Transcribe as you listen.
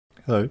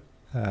Hello,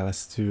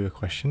 let's do a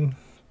question.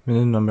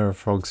 Minimum number of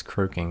frogs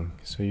croaking.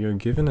 So you're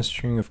given a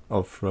string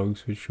of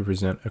frogs which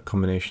represent a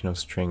combination of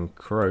string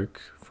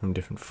croak from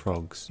different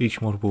frogs.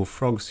 Each multiple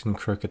frogs can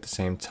croak at the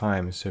same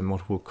time, so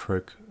multiple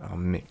croak are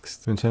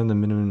mixed. Return the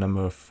minimum number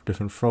of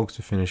different frogs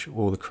to finish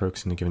all the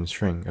croaks in a given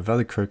string. A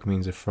valid croak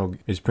means a frog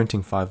is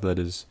printing 5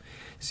 letters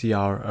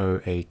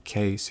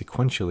C-R-O-A-K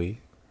sequentially.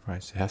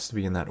 Right, so it has to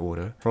be in that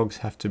order. Frogs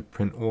have to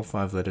print all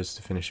 5 letters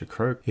to finish a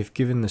croak. If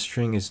given the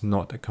string is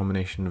not a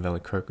combination of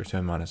valid croak,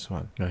 return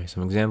 -1. Okay,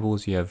 some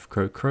examples: you have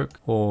croak croak,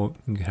 or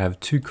you could have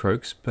 2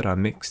 croaks but are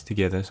mixed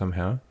together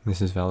somehow.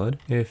 This is valid.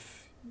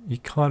 If you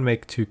can't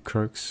make 2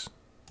 croaks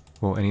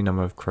or any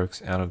number of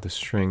croaks out of the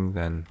string,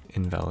 then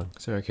invalid.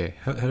 So okay,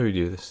 how do we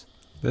do this?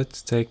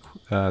 Let's take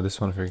this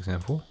one for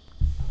example.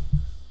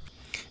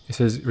 It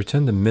says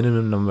return the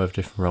minimum number of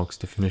different frogs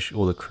to finish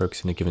all the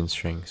croaks in a given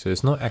string. So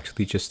it's not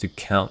actually just to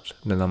count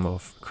the number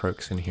of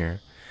croaks in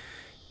here.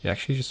 You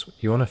actually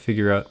you want to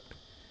figure out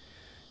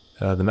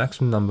the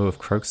maximum number of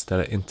croaks that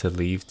are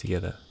interleaved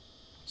together.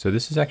 So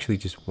this is actually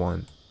just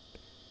 1,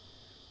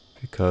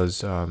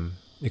 because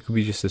it could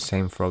be just the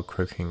same frog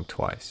croaking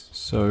twice.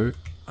 So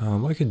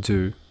what I could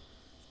do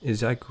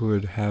is I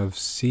could have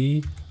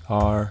C-R-O-A-K,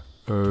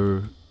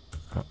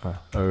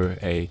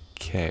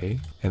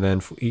 and then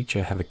for each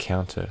I have a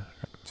counter.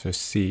 So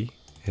C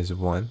is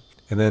 1,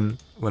 and then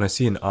when I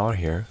see an R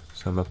here,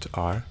 so I'm up to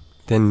R,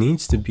 there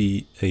needs to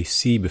be a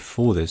C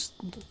before this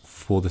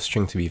for the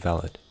string to be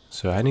valid.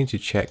 So I need to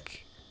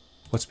check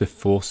what's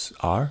before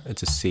R.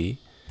 It's a C.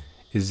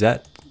 Is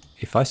that,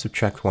 if I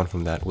subtract 1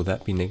 from that, will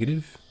that be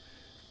negative?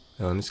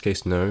 In this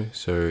case, no,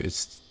 so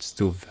it's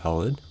still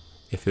valid.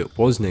 If it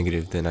was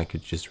negative, then I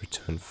could just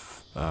return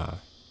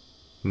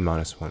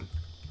 -1.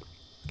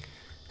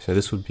 So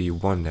this would be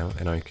 1 now,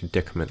 and I could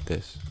decrement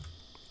this.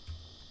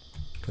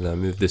 And I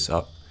move this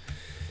up,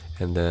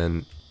 and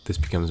then this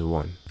becomes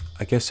 1.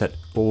 I guess at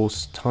all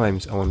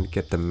times I want to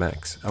get the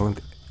max. I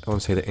want to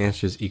say the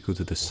answer is equal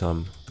to the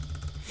sum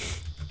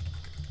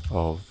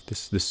of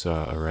this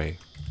array.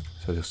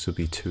 So this will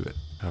be 2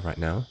 right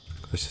now.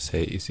 Let's just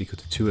say it's equal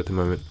to 2 at the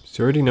moment. So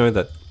you already know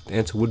that the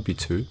answer would be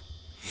 2.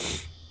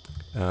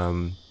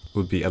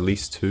 Would be at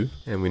least 2,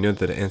 and we know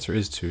that the answer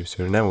is 2.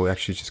 So now we're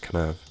actually just kind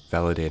of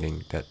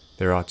validating that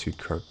there are 2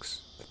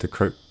 croaks.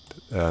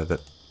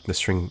 That the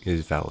string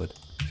is valid.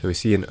 So we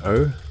see an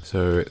O,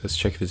 so let's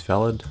check if it's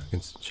valid. We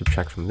can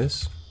subtract from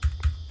this.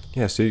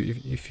 Yeah, so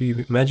if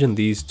you imagine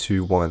these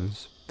 2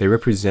 ones, they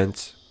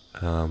represent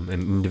an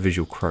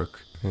individual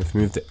croak. And if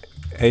we move the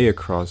A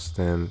across,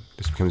 then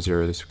this becomes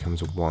 0, this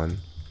becomes a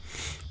 1.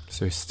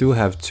 So we still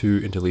have 2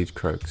 interleaved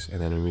croaks, and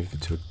then we move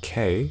it to a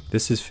K.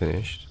 This is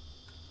finished.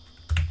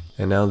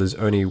 And now there's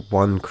only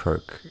 1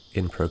 croak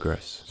in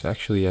progress. So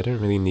actually I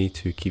don't really need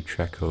to keep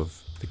track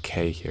of the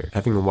K here.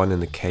 Having a 1 in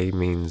the K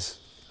means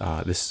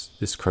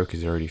this croak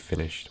is already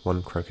finished.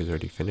 1 croak is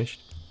already finished.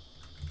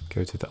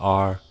 Go to the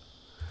R.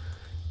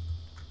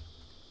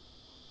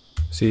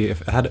 See,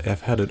 if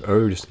I've had an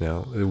O just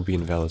now, it will be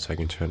invalid, so I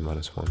can turn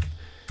 -1.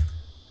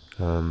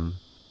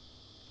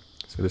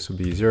 So this will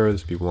be 0,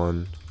 this will be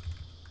 1,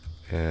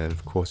 and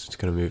of course it's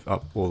going to move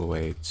up all the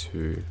way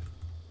to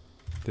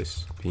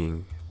this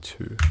being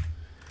 2.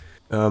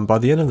 By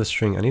the end of the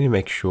string, I need to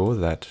make sure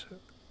that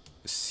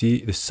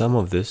the sum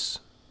of this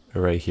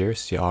array here,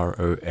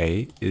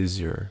 CROA, is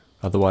 0.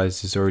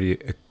 Otherwise,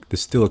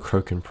 there's still a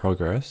croak in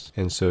progress,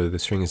 and so the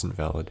string isn't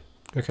valid.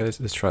 Okay,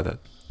 let's try that.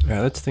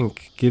 Alright, let's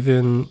think.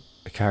 Given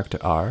a character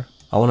R,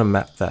 I want to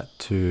map that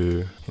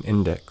to an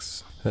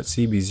index. Let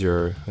C be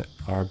 0, let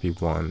R be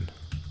 1,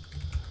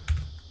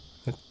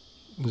 let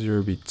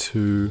 0 be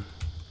 2,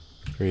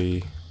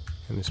 3,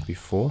 and this be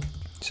 4.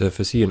 So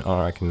for C and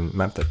R, I can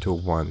map that to a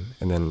 1,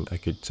 and then I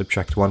could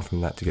subtract 1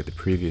 from that to get the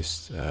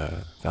previous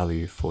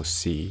value for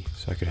C.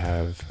 So I could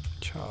have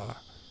char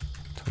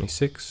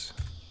 26,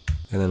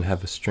 and then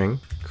have a string,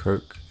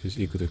 croak is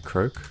equal to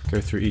croak. Go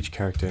through each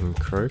character in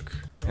croak,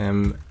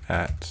 M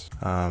at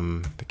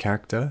the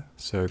character,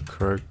 so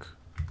croak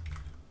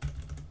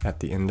at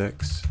the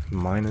index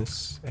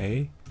minus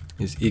A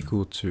is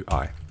equal to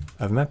I.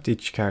 I've mapped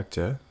each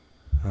character.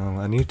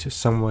 I need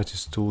somewhere to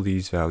store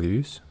these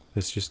values.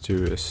 Let's just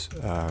do this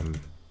an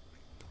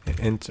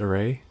int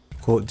array.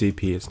 Call it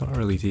DP. It's not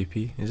really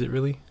DP, is it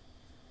really?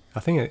 I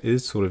think it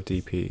is sort of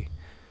DP.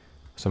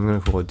 So I'm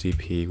going to call it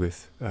DP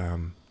with,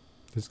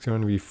 there's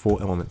going to be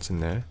 4 elements in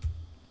there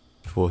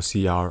for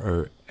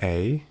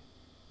CROA.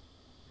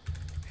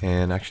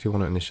 And I actually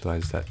want to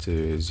initialize that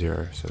to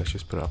 0. So let's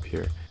just put it up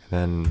here. And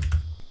then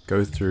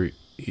go through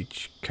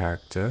each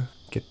character,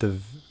 get the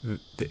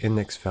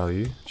index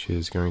value, which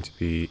is going to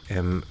be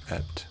M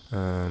at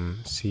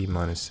C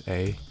minus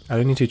A. I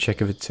don't need to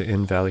check if it's an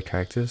invalid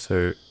character,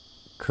 so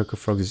croak of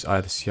frog is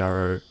either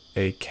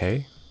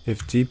CROAK.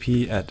 If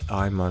DP at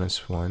I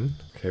minus 1,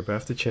 okay, but I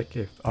have to check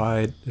if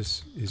I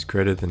is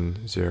greater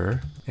than 0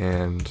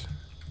 and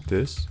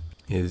this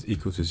is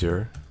equal to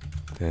 0,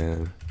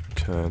 then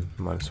return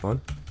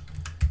 -1.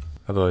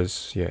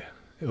 Otherwise, yeah,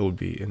 it will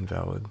be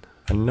invalid.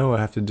 I know I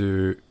have to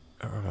do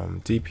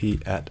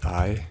dp at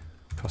I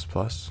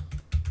 ++,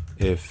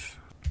 if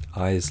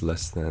I is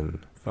less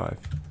than 5.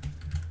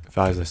 If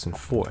I is less than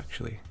 4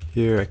 actually.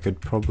 Here I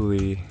could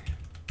probably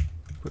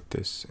put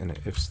this in an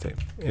if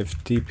statement.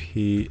 If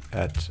dp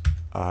at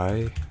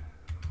I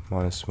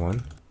minus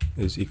 1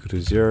 is equal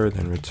to 0,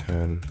 then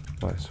return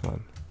minus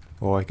 1.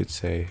 Or I could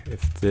say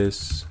if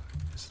this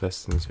is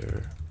less than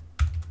 0.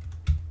 I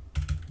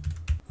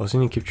also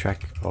need to keep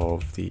track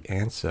of the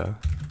answer,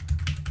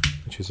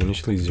 which is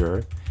initially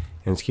 0,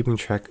 and it's keeping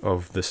track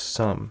of the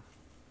sum,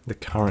 the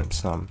current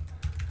sum,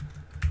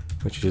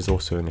 which is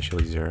also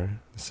initially 0,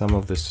 the sum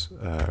of this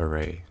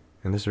array.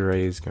 And this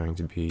array is going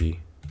to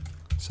be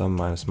sum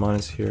minus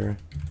minus here,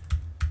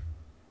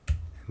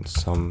 and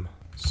sum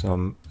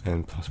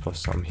and plus plus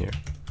sum here.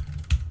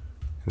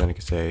 And then I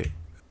could say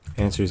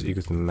answer is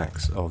equal to the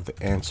max of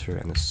the answer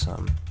and the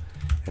sum,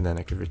 and then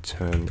I could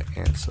return the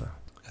answer.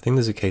 I think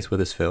there's a case where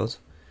this fails.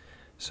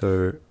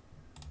 So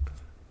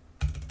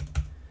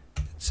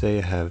let's say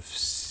I have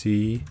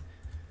C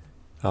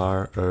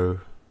R O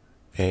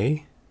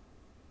A,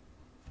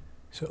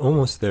 so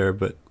almost there,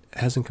 but it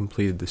hasn't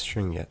completed the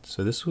string yet.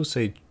 So this will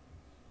say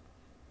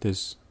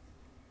there's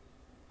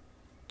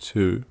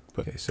 2.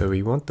 Okay, so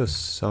we want the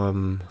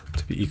sum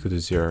to be equal to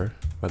 0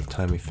 by the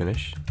time we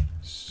finish.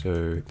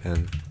 So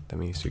then that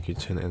means we can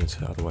return the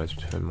answer, otherwise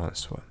return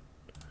minus 1.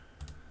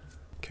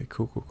 Okay,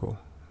 cool.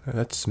 Now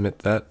let's submit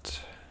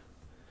that.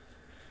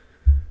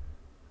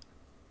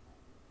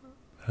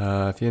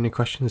 If you have any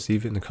questions,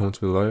 leave it in the comments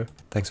below.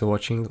 Thanks for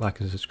watching, like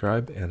and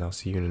subscribe, and I'll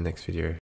see you in the next video.